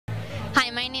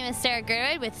my name is Sarah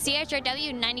Gerwood with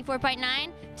CHRW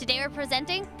 94.9. Today we're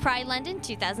presenting Pride London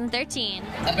 2013.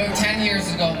 About 10 years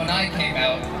ago when I came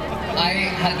out, I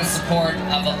had the support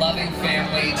of a loving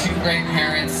family, 2 great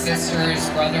parents, sisters,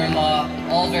 brother-in-law,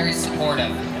 all very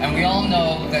supportive. And we all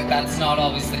know that that's not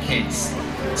always the case.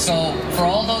 So for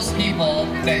all those people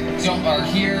that are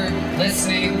here,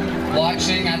 listening,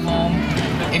 watching at home,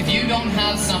 if you don't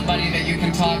have somebody that you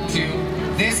can talk to,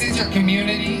 this is your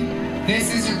community,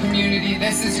 this is your community,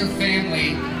 this is your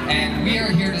family, and we are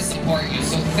here to support you.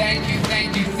 So thank you,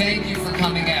 thank you, thank you for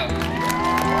coming out.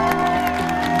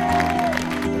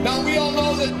 Now we all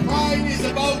know that pride is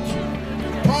about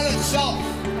pride of self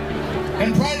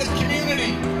and pride of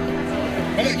community,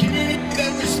 and a community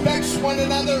that respects one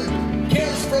another,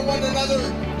 cares for one another,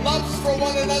 loves for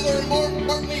one another, and more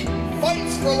importantly,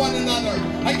 fights for one another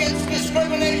against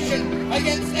discrimination,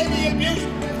 against any abuse,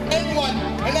 anyone.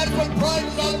 And that's what pride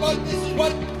is all about. This is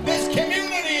what this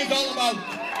community is all about.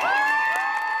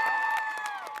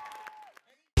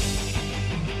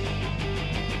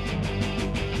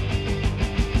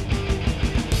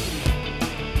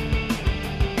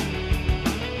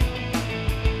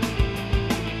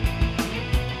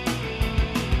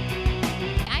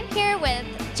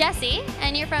 Jesse,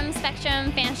 and you're from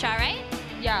Spectrum Fanshawe, right?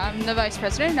 Yeah, I'm the Vice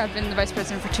President. I've been the Vice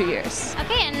President for 2 years.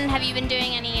 Okay, and have you been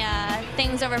doing any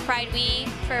things over Pride Week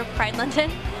for Pride London?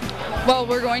 Well,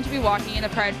 we're going to be walking in the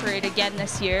Pride Parade again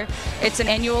this year. It's an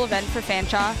annual event for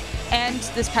Fanshawe, and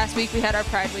this past week we had our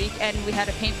Pride Week, and we had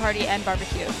a paint party and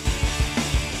barbecue.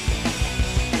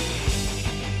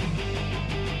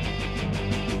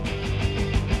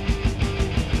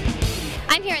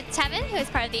 I'm here with Tevin, who is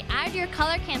part of the Add Your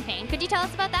Color campaign. Could you tell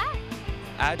us about that?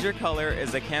 Add Your Color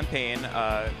is a campaign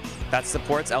that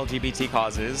supports LGBT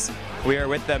causes. We are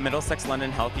with the Middlesex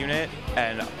London Health Unit,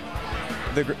 and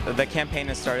the campaign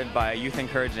is started by Youth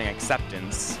Encouraging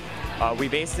Acceptance. We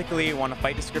basically want to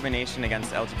fight discrimination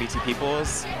against LGBT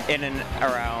peoples in and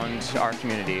around our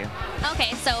community.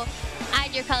 Okay, so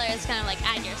Add Your Color is kind of like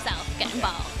add yourself, get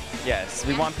involved. Yes,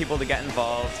 we want people to get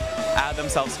involved, add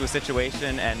themselves to a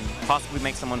situation, and possibly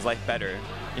make someone's life better.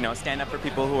 You know, stand up for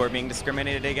people who are being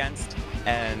discriminated against,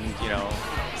 and, you know,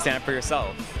 stand up for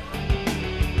yourself.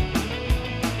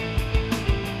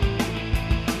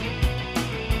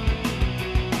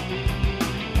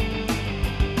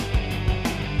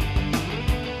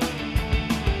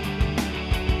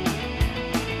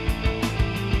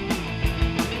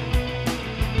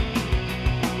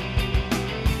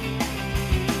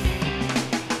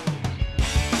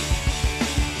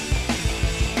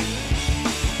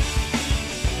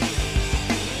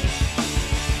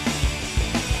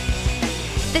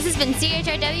 This has been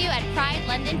CHRW at Pride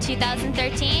London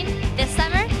 2013. This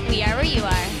summer, we are where you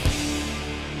are.